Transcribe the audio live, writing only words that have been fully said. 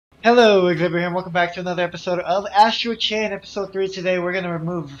Hello, Exhibit here, and welcome back to another episode of Astral Chain, episode 3. Today we're gonna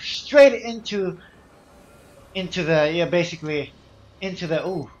move straight into the basically into the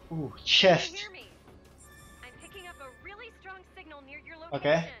Can you chest. hear me? I'm picking up a really strong signal near your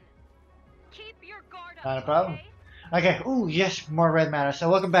Okay, location. Keep your guard up, not a problem. okay? Okay, yes, more red matter.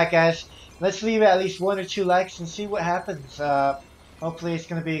 So welcome back, guys. Let's leave at least 1 or 2 likes and see what happens. Hopefully it's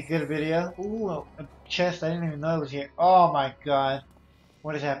gonna be a good video. Ooh, a chest. I didn't even know it was here. Oh my god,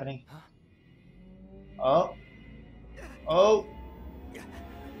 what is happening? Oh, oh.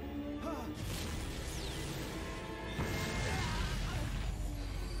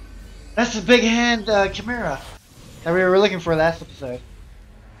 That's the big hand chimera that we were looking for last episode.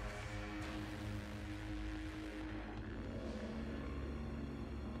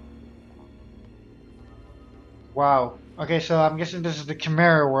 Wow. Okay, so I'm guessing this is the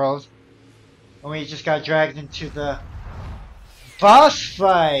chimera world. And we just got dragged into the boss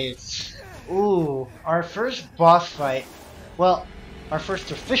fight. Ooh, our first boss fight. Well, our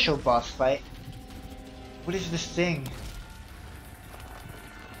first official boss fight. What is this thing?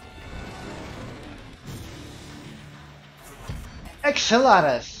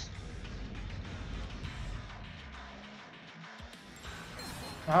 Exhalatus.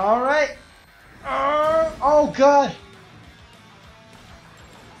 Alright. Oh god.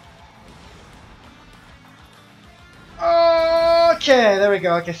 Okay, there we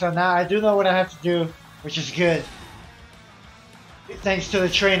go. Okay, so now I do know what I have to do, which is good. Thanks to the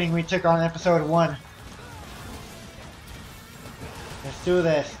training we took on episode 1. Let's do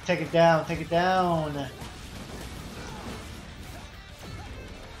this. Take it down, take it down.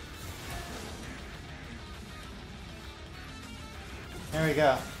 There we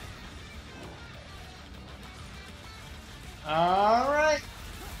go. Alright.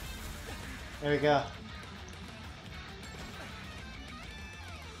 There we go.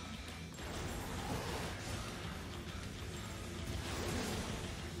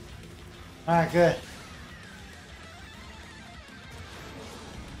 Alright, good.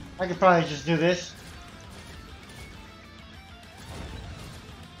 I could probably just do this.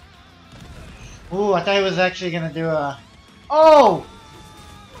 Ooh, I thought he was actually gonna do a... Oh!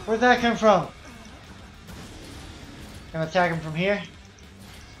 Where'd that come from? Gonna attack him from here.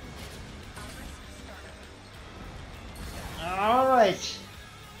 Alright.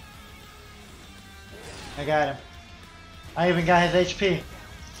 I got him. I even got his HP.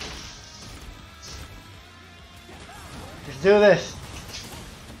 Let's do this.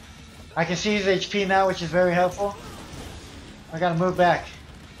 I can see his HP now, which is very helpful. I gotta move back.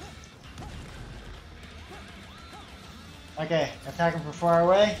 Okay, attack him from far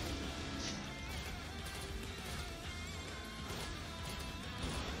away.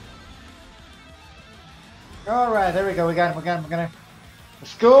 Alright, there we go. We got him, we got him, we got him.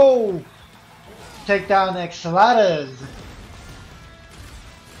 Let's go! Take down the Exhalatus.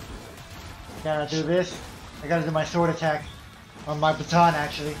 Gotta do this. I gotta do my sword attack. On my baton,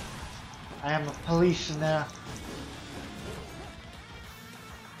 actually. I am a police now.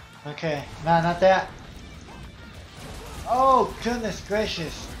 Okay, nah, not that. Oh, goodness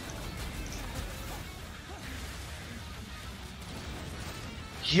gracious.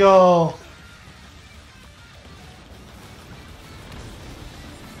 Yo.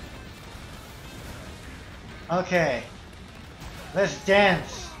 Okay. Let's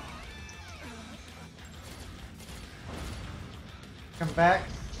dance. Come back.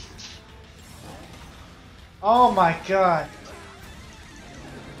 Oh my god.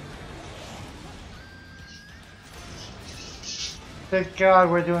 Thank God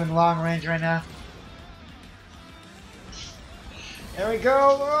we're doing long range right now. There we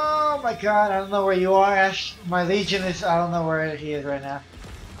go. Oh my god. I don't know where you are, Ash. My Legion is... I don't know where he is right now.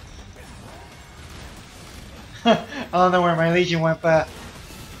 I don't know where my Legion went, but...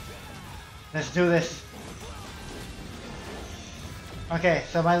 Let's do this. Okay,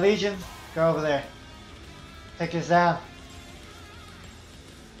 so my Legion, go over there. Take this down.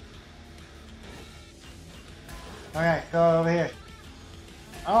 Alright, go over here.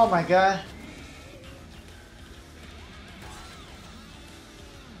 Oh my god.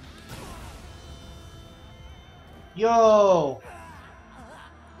 Yo!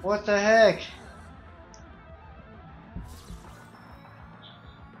 What the heck?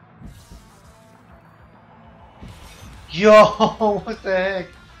 Yo! What the heck?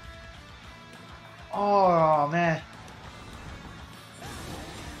 Oh man.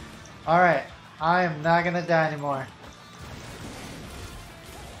 Alright, I am not gonna die anymore.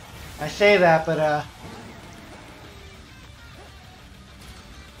 I say that, but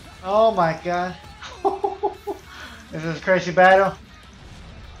oh my god. This is a crazy battle.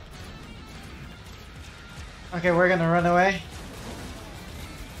 Okay, we're gonna run away.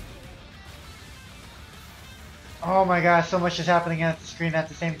 Oh my god, so much is happening at the screen at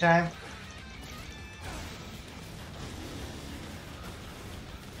the same time.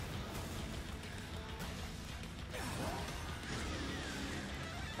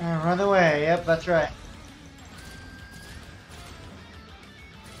 Run away, yep, that's right.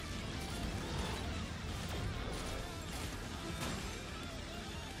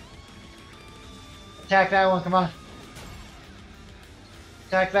 Attack that one, come on.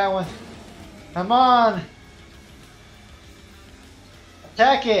 Attack that one. Come on!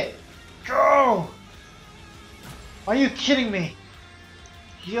 Attack it! Go! Are you kidding me?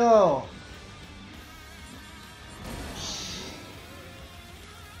 Yo!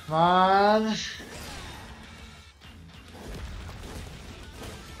 Come on!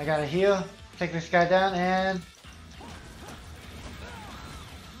 I gotta heal. Take this guy down and...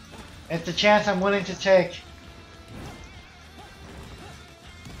 it's a chance I'm willing to take.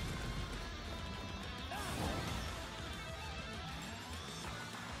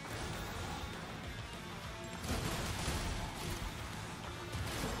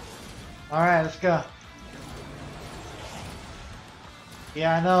 Alright, let's go.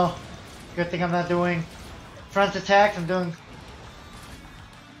 Yeah, I know. Good thing I'm not doing front attacks. I'm doing...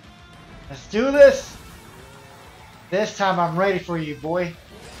 let's do this! This time I'm ready for you, boy.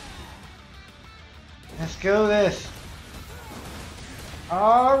 Let's go this.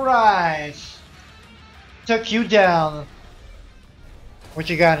 Alright. Took you down. What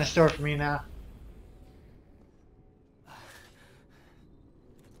you got in store for me now?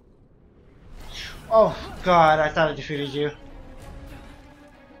 Oh god, I thought I defeated you.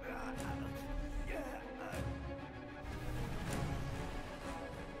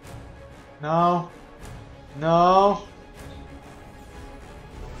 No. No.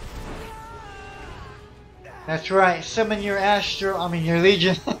 That's right, summon your Astral, your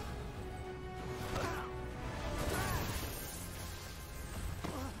Legion.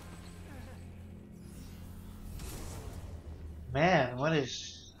 Man, what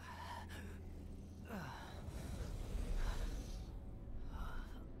is...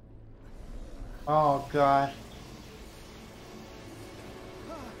 oh god.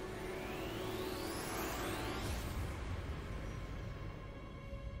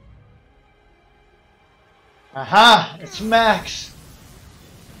 Aha! It's Max!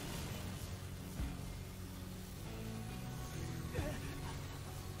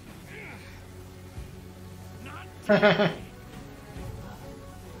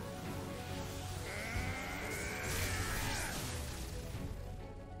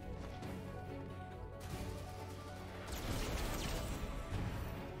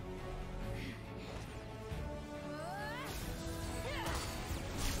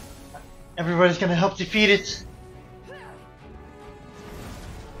 Everybody's gonna help defeat it.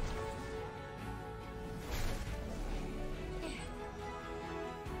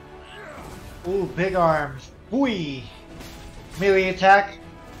 Ooh, big arms. Whee! Melee attack.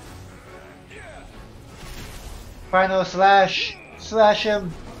 Final slash. Slash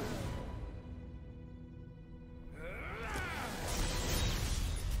him.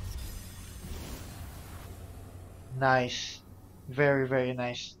 Nice. Very, very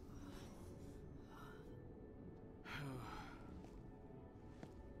nice.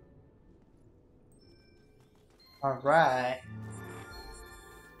 Alright.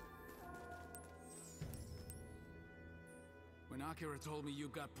 When Akira told me you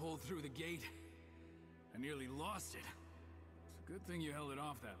got pulled through the gate, I nearly lost it. It's a good thing you held it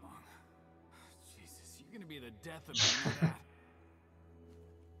off that long. Jesus, you're gonna be the death of me with that.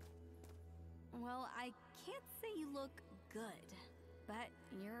 Well, I can't say you look good, but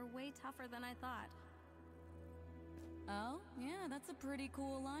you're way tougher than I thought. Oh, yeah, that's a pretty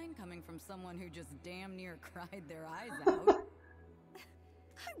cool line coming from someone who just damn near cried their eyes out.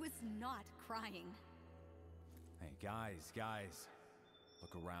 I was not crying. Hey, guys,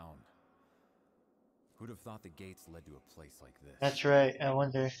 look around. Who'd have thought the gates led to a place like this? That's right, I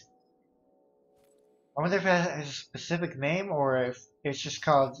wonder if it has a specific name or if it's just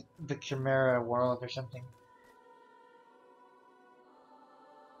called the Chimera World or something.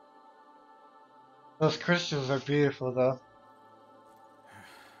 Those crystals are beautiful though.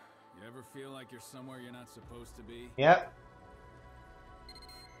 You ever feel like you're somewhere you're not supposed to be? Yep.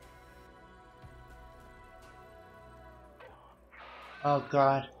 Oh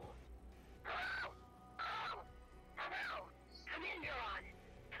god.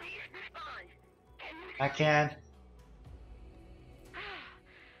 I can.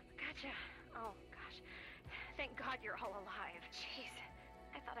 Gotcha. Oh, gosh. Thank God you're all alive. Jeez.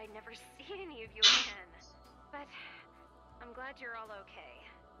 I thought I'd never see any of you again. But I'm glad you're all okay.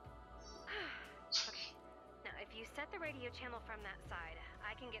 Okay, now if you set the radio channel from that side,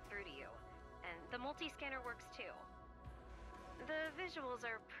 I can get through to you. And the multi-scanner works too. The visuals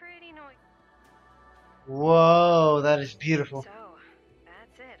are pretty noisy. Whoa, that is beautiful. So,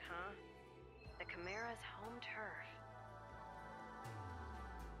 that's it, huh? The Chimera's home turf.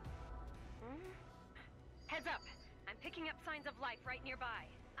 Heads up! I'm picking up signs of life right nearby.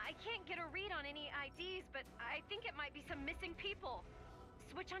 I can't get a read on any IDs, but I think it might be some missing people.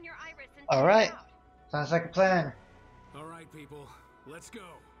 Switch on your iris and check Alright. it out. Sounds like a plan. Alright, people. Let's go.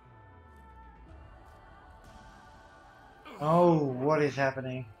 Oh, what is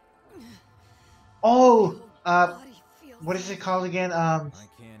happening? Oh, what is it called again? I can't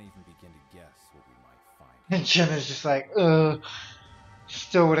even begin to guess what we might find. Jenna's just like,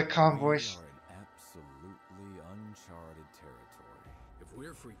 still with a calm voice. We are in absolutely uncharted territory. If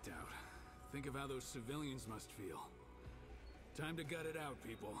we're freaked out, think of how those civilians must feel. Time to gut it out,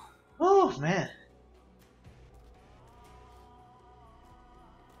 people. Oh, man.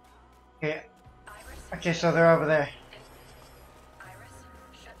 Okay. Okay, so they're over there.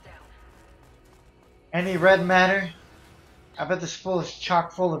 Any red matter? I bet this fool is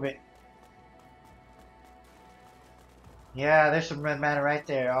chock full of it. Yeah, there's some red matter right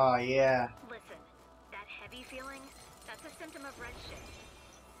there. Oh, yeah. Listen, that heavy feeling, that's a symptom of redshift.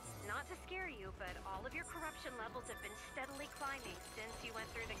 Not to scare you, but all of your corruption levels have been steadily climbing since you went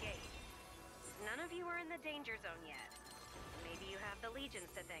through the gate. None of you are in the danger zone yet. Maybe you have the legions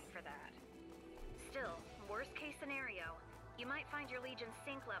to thank for that. Still, worst case scenario, you might find your legion's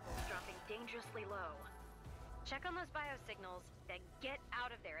sync levels dropping dangerously low. Check on those biosignals, then get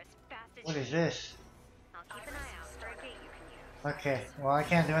out of there as fast as What you is can. this? I'll keep an eye out for a gate you can use. Okay, well, I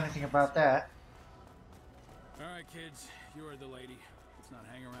can't do anything about that. Alright, kids. You are the lady. Let's not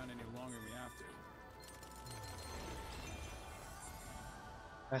hang around any longer than we have to.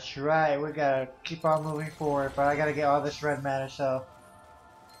 That's right, we gotta keep on moving forward, but I gotta get all this red matter, so...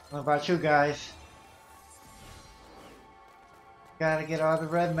 What about you guys? Gotta get all the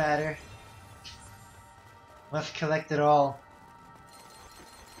red matter. Must collect it all.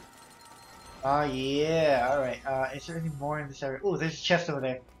 Oh yeah, alright. Is there any more in this area? Oh, there's a chest over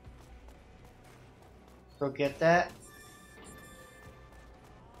there. Go get that.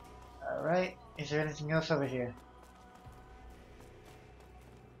 Alright. Is there anything else over here?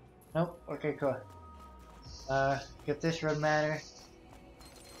 Nope. Okay, cool. Get this red matter.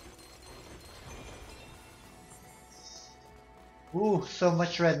 Ooh, so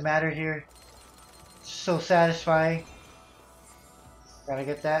much red matter here. So satisfying. Gotta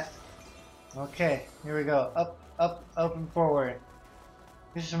get that. Okay, here we go. Up, up, up and forward.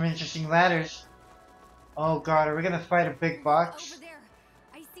 These are some interesting ladders. Oh god, are we gonna fight a big box? Over there.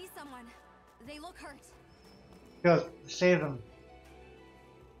 I see someone. They look hurt. Go, save them.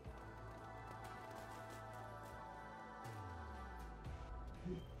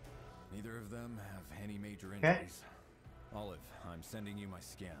 Neither of them have any major Okay. injuries. Olive, I'm sending you my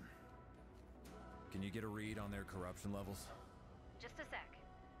scan. Can you get a read on their corruption levels? Just a sec.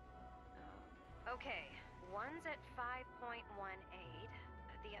 Okay, one's at 5.18,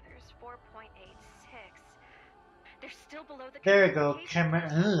 the other's 4.86. They're still below the There we go. chimerification.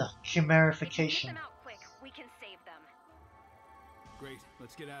 If you get Chimerification. them out quick, we can save them. Great.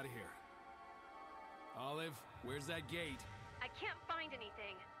 Let's get out of here. Olive, where's that gate? I can't find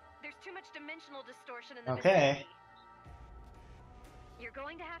anything. There's too much dimensional distortion in the Okay. vicinity. You're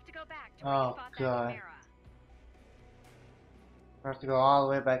going to have to go back to where Oh, you fought that God. Chimera. We have to go all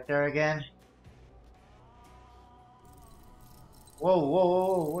the way back there again. Whoa, whoa, whoa,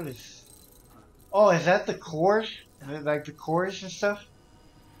 whoa, what is... Oh, is that the cores? Is it like the cores and stuff?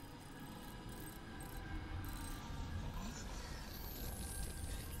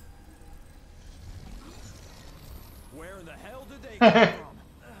 Where in the hell did they come from?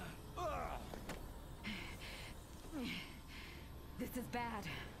 This is bad.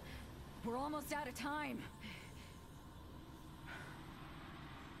 We're almost out of time.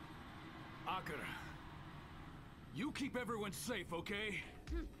 Akira, you keep everyone safe, okay?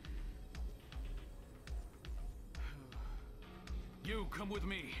 You come with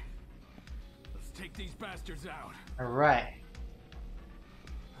me. Let's take these bastards out. Alright.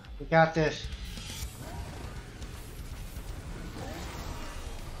 We got this.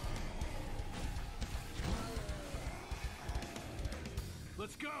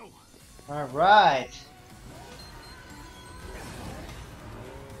 Let's go. Alright.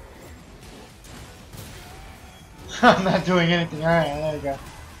 I'm not doing anything. Alright, there we go.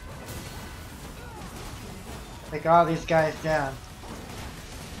 Take all these guys down.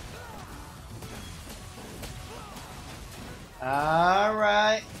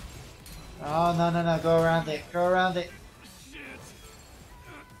 Alright. Oh, no, no, no. Go around it. Go around it. Shit.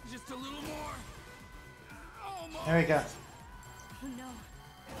 Just a little more. Almost. There we go. Oh no.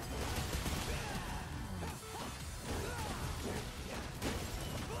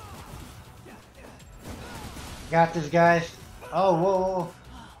 Got this, guys. Oh, whoa, whoa, whoa.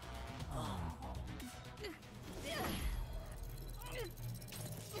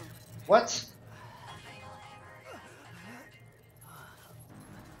 What?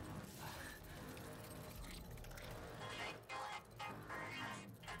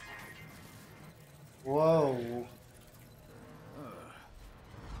 Whoa.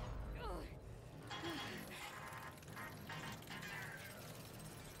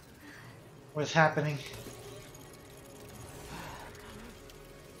 What's happening?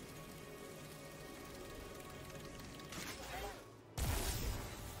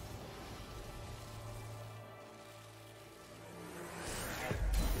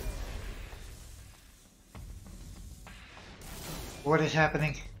 What is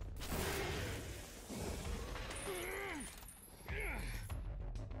happening?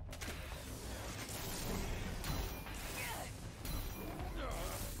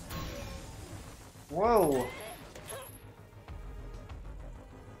 Whoa!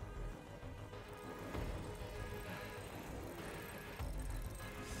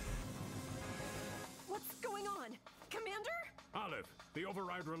 What's going on? Commander? Olive, the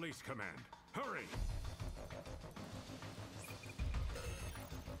override release command. Hurry!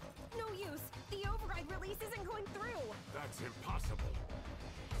 No use. The override release isn't going through. That's impossible.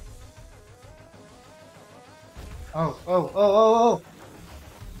 Oh, oh, oh, oh, oh!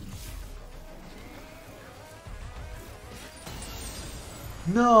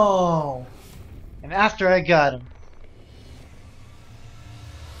 No! And after I got him.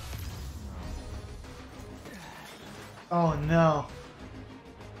 Oh no.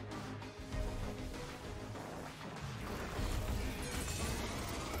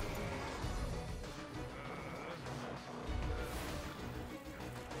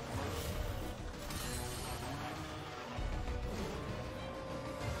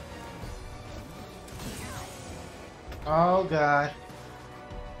 Oh god.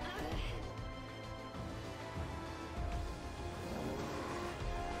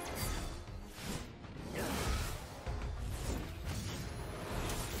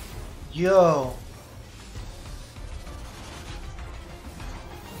 Yo.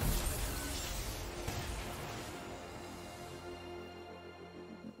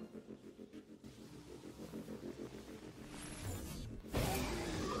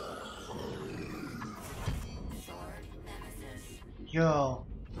 Yo.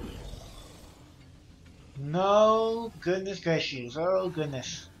 No goodness gracious. Oh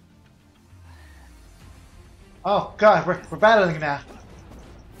goodness. Oh god, we're battling now.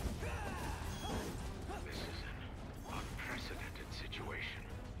 This is an unprecedented situation.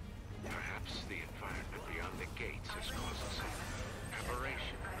 Perhaps the environment beyond the gates has caused some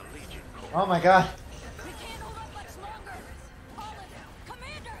aberration in the Legion Corps. Oh my god. We can't hold up much longer. Olive,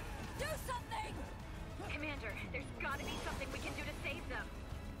 Commander, do something. Commander, there's gotta be something we can do to save them.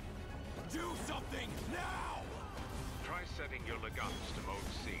 Do something now! Try setting your legatus to mode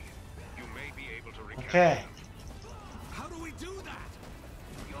C. You may be able to recapture Okay. them. How do we do that?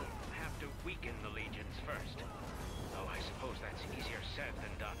 You'll have to weaken the legions first. Though I suppose that's easier said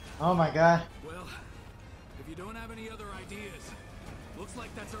than done. Oh my god. Well, if you don't have any other ideas, looks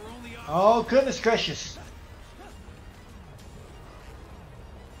like that's our only option. Oh goodness gracious.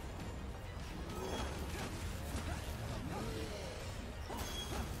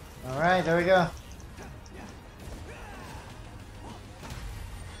 Alright, there we go.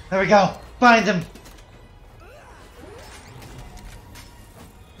 There we go. Find him.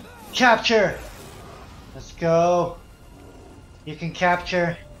 Capture. Let's go. You can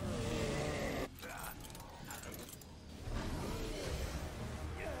capture.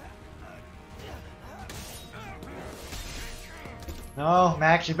 No,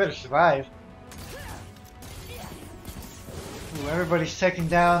 Max, you better survive. Ooh, everybody's taken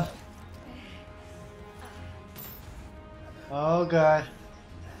down. Oh god.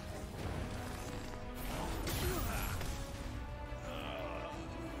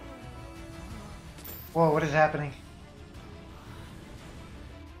 Whoa, what is happening?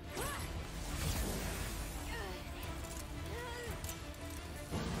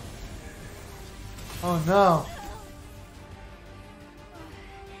 Oh no.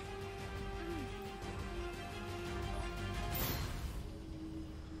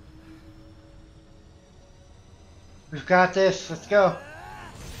 We've got this. Let's go.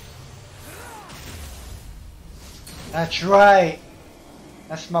 That's right.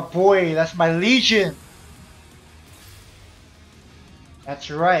 That's my boy. That's my Legion. That's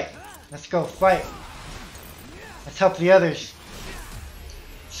right. Let's go fight. Let's help the others.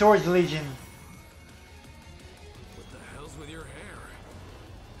 Swords Legion. What the hell's with your hair?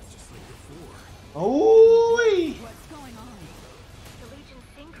 It's just like before. Ooh. What's going on? The Legion's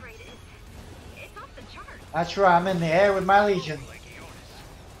sync rate is... it's off the charts. That's right. I'm in the air with my Legion.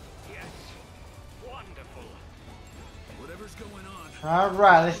 Yes. Wonderful. Whatever's going on. All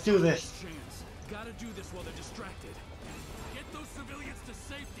right. Let's do this. Chance. Gotta do this while they're distracted. Get those civilians to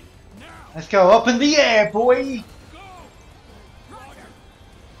safety now. Let's go up in the air, boy. Go! Roger.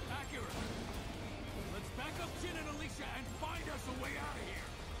 Accurate. Let's back up Jin and Alicia and find us a way out of here.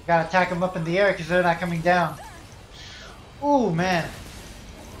 Gotta attack them up in the air because they're not coming down. Ooh, man.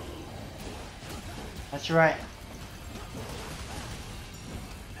 That's right.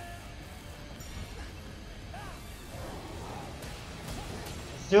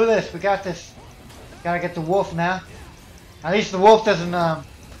 Let's do this. We got this. Gotta get the wolf now. At least the wolf doesn't go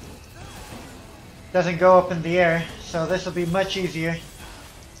up in the air, so this will be much easier.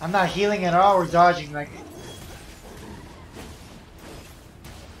 I'm not healing at all or dodging like.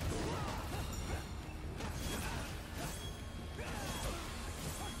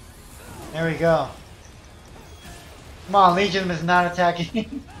 There we go. Come on, Legion is not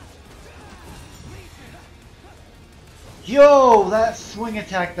attacking. Yo, that swing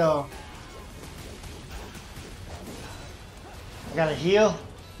attack though. I gotta heal.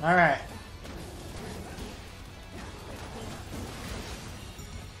 Alright.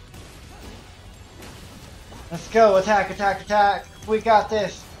 Let's go. Attack, attack, attack. We got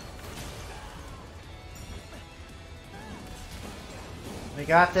this. We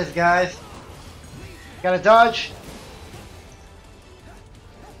got this, guys. Gotta dodge.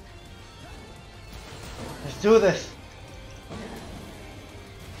 Let's do this.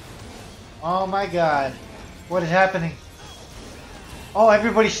 Oh my god. What is happening? Oh,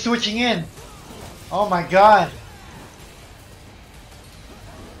 everybody's switching in. Oh my god.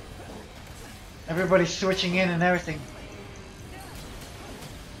 Everybody's switching in and everything.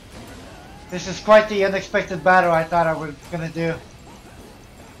 This is quite the unexpected battle I thought I was gonna do.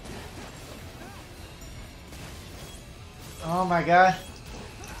 Oh my god.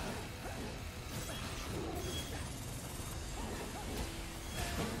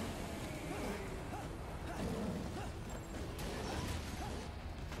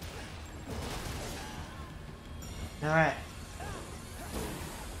 Alright.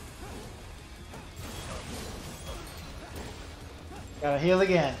 Gotta heal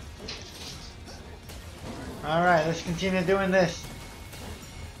again. Alright, let's continue doing this.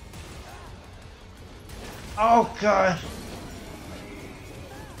 Oh god.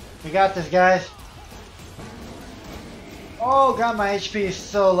 We got this, guys. Oh god, my HP is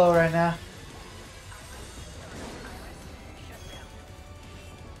so low right now.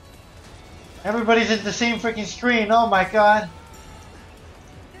 Everybody's at the same freaking screen. Oh my god.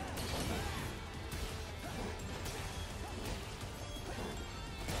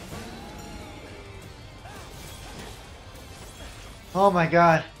 Oh my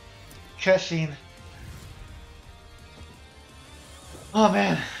god. Cutscene. Oh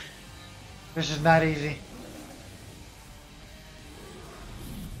man. This is not easy.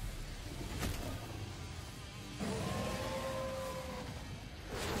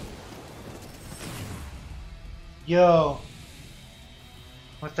 Yo.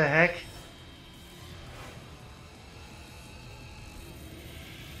 What the heck?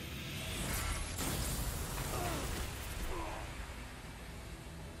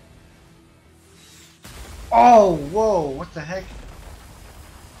 Oh, whoa, what the heck?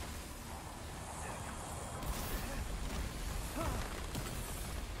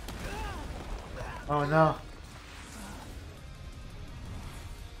 Oh no.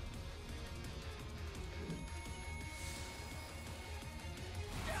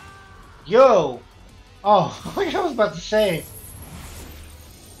 Yo! Oh, I was about to say.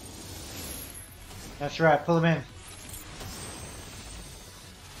 That's right, pull him in.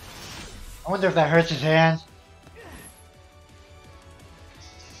 I wonder if that hurts his hand.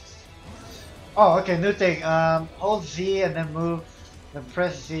 Oh, okay, new thing. Hold Z and then move, then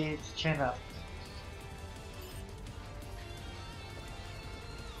press Z to chain up.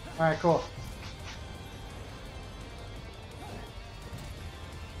 Alright, cool.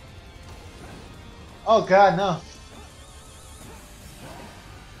 Oh god, no.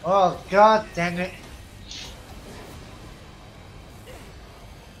 Oh god dang it.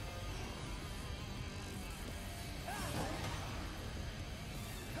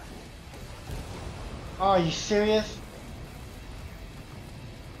 Oh, are you serious?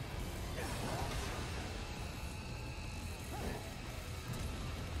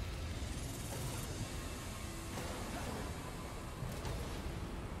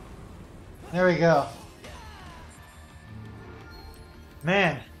 There we go.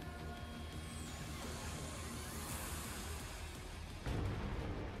 Man.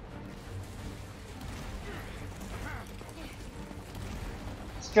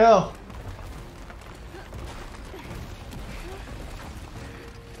 Let's go.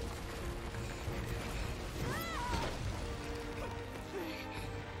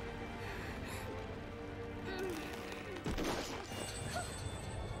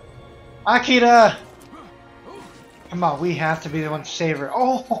 Akira! Come on, we have to be the one to save her.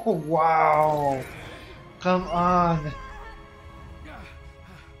 Oh, wow. Come on.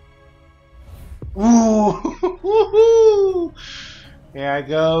 Ooh. Here I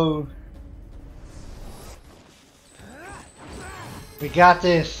go. We got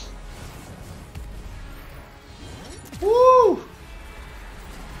this. Woo!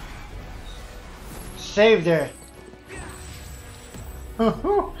 Saved her.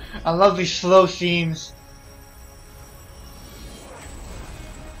 I love these slow scenes.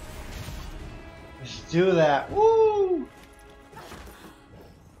 Let's do that. Woo!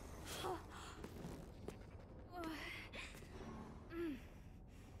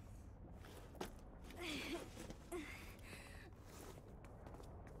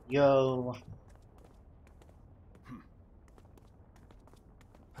 Yo.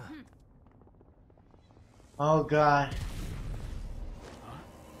 Oh God.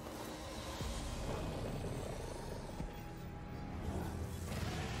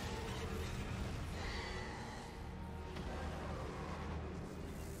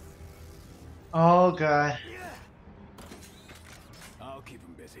 Oh God. I'll keep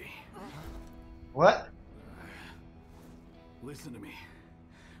him busy. What? Listen to me.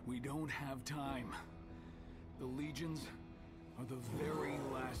 We don't have time. The legions are the very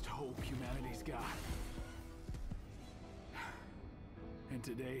last hope humanity's got. And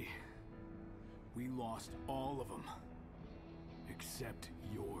today, we lost all of them. Except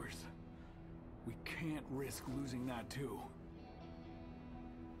yours. We can't risk losing that too.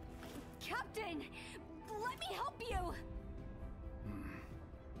 Captain, let me help you.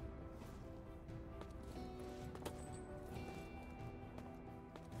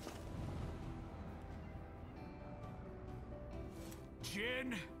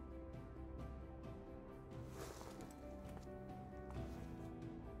 Jin!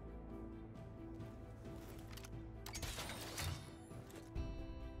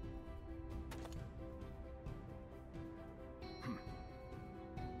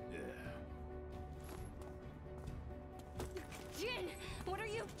 Jin, what are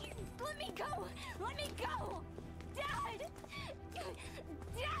you? Let me go! Let me go! Dad! Dad!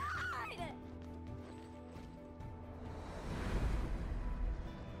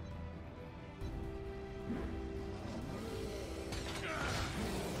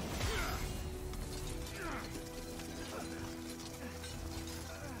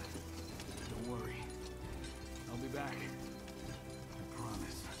 Don't worry. I'll be back. I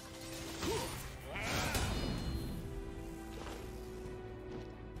promise.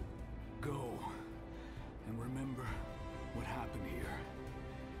 Go. And remember what happened here.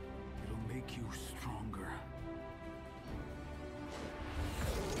 It'll make you stronger.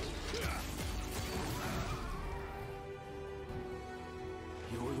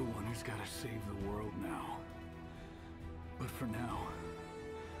 You're the one who's got to save the world now. But for now,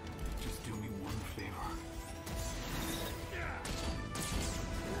 just do me one favor.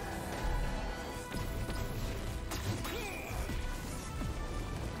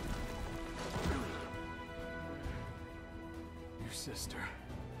 Your sister,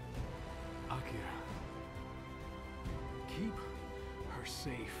 Akira. Keep her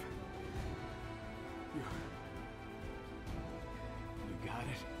safe. You got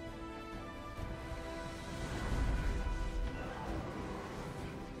it?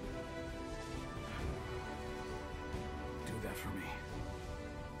 Do that for me.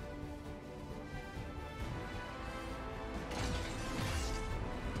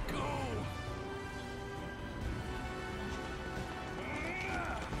 Go!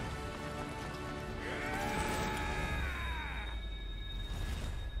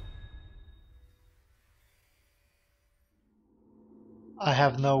 I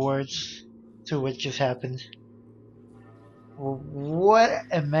have no words to what just happened. What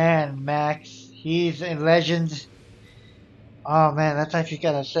a man, Max. He's a legend. Oh man, that's actually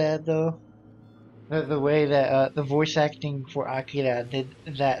kind of sad though. The way that the voice acting for Akira did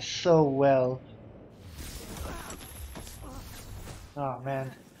that so well. Oh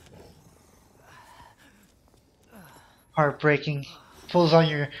man. Heartbreaking. Pulls on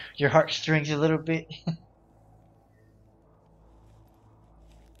your heartstrings a little bit.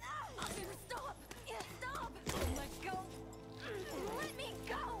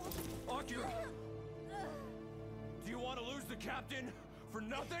 Captain? For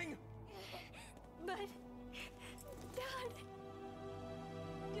nothing? But, Dad...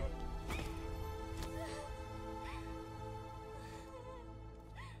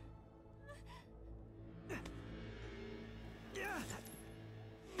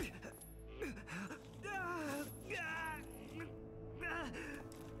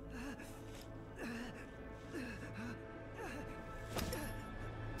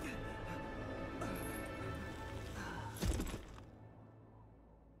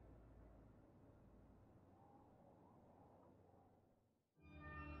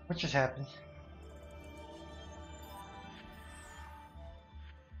 What just happened?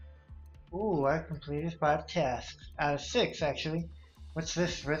 Ooh, I completed 5 tasks. Out of 6, actually. What's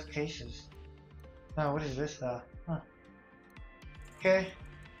this? Risk cases. No, what is this though? Huh. Okay.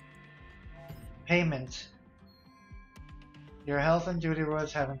 Payment. Your health and duty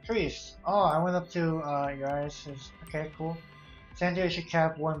rewards have increased. Oh, I went up to your eyes. Okay, cool. Sanitation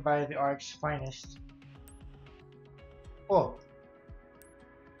cap worn by the Ark's finest. Oh.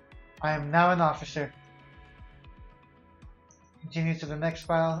 I am now an officer. Continue to the next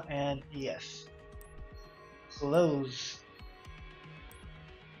file, and yes. Close.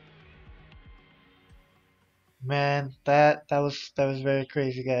 Man, that was very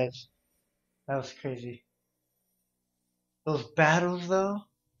crazy, guys. That was crazy. Those battles, though,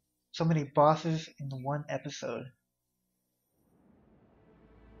 so many bosses in one episode.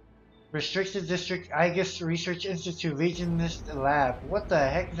 Restricted District Aegis Research Institute Legionist Lab. What the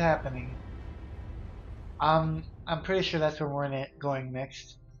heck is happening? I'm pretty sure that's where we're going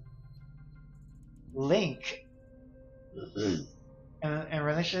next. Link. And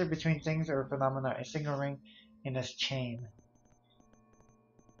relationship between things or phenomena, a single ring in this chain.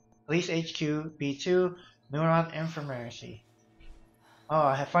 Police HQ, B2, Neuron Infirmary. Oh,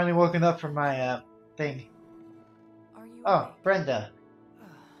 I have finally woken up from my thing. Are you Oh, awake? Brenda.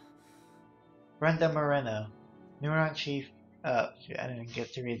 Brenda Moreno, Neuron Chief. Shoot, I didn't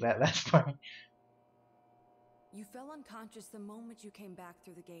get to read that last part. You fell unconscious the moment you came back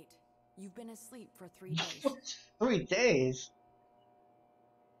through the gate. You've been asleep for 3 days. 3 days?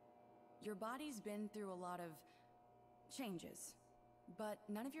 Your body's been through a lot of changes, but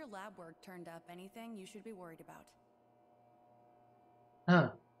none of your lab work turned up anything you should be worried about.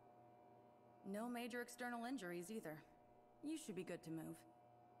 Huh. No major external injuries either. You should be good to move.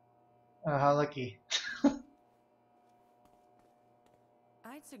 Oh, how lucky.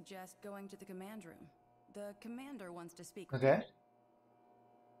 I'd suggest going to the command room. The commander wants to speak with Okay. you.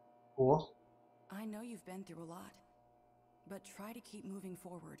 Cool. I know you've been through a lot, but try to keep moving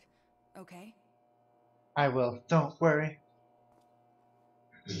forward, okay? I will. Don't worry.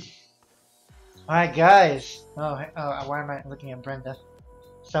 Alright, guys. Oh, why am I looking at Brenda?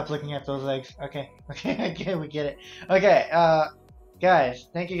 Stop looking at those legs. Okay. Okay, we get it. Okay, guys,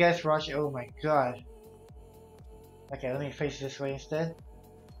 thank you guys for watching. Oh my god. Okay, let me face this way instead.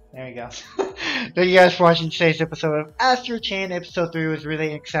 There we go. Thank you guys for watching today's episode of Astral Chain. Episode 3 was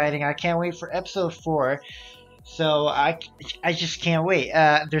really exciting. I can't wait for episode 4. So I just can't wait.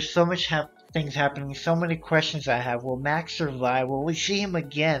 There's so much things happening. So many questions I have. Will Max survive? Will we see him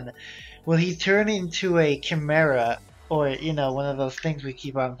again? Will he turn into a chimera? Or, you know, one of those things we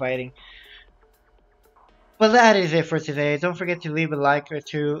keep on fighting. But that is it for today. Don't forget to leave a like or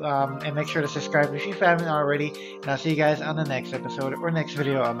two, and make sure to subscribe if you haven't already. And I'll see you guys on the next episode or next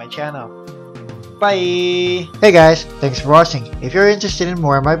video on my channel. Bye! Hey guys, thanks for watching. If you're interested in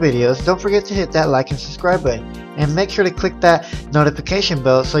more of my videos, don't forget to hit that like and subscribe button. And make sure to click that notification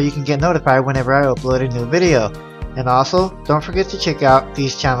bell so you can get notified whenever I upload a new video. And also, don't forget to check out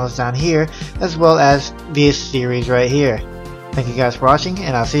these channels down here, as well as this series right here. Thank you guys for watching,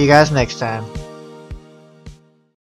 and I'll see you guys next time.